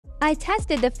I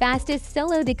tested the fastest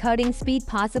solo decoding speed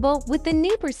possible with the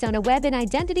new Persona Web and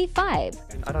Identity 5.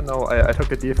 I don't know, I took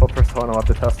the default persona of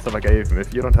the tests that I gave him.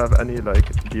 If you don't have any like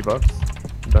debuffs,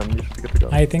 then you should be good to go.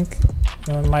 I think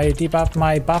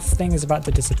my buff thing is about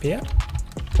to disappear,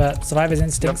 but Survivor's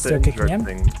Instinct still kicking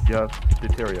in. You have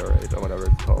Deteriorate or whatever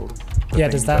it's called. Yeah,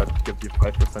 does that gives you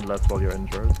 5% less while you're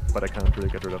injured, but I can't really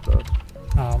get rid of that.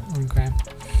 Oh, okay.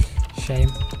 Shame.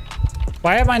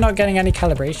 Why am I not getting any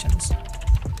calibrations?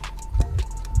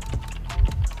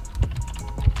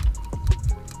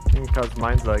 Because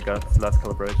mine's like less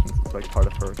calibrations, it's like part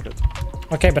of her kit.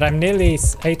 Okay, but I'm nearly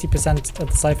 80% of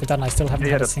the cipher done. I still haven't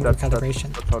had a single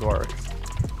calibration. That's how it works.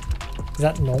 Is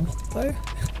that normal though?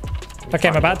 Okay,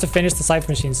 I'm about to finish the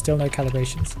cipher machine, still no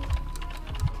calibrations.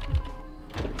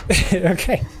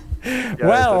 Okay. Yeah,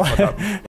 well,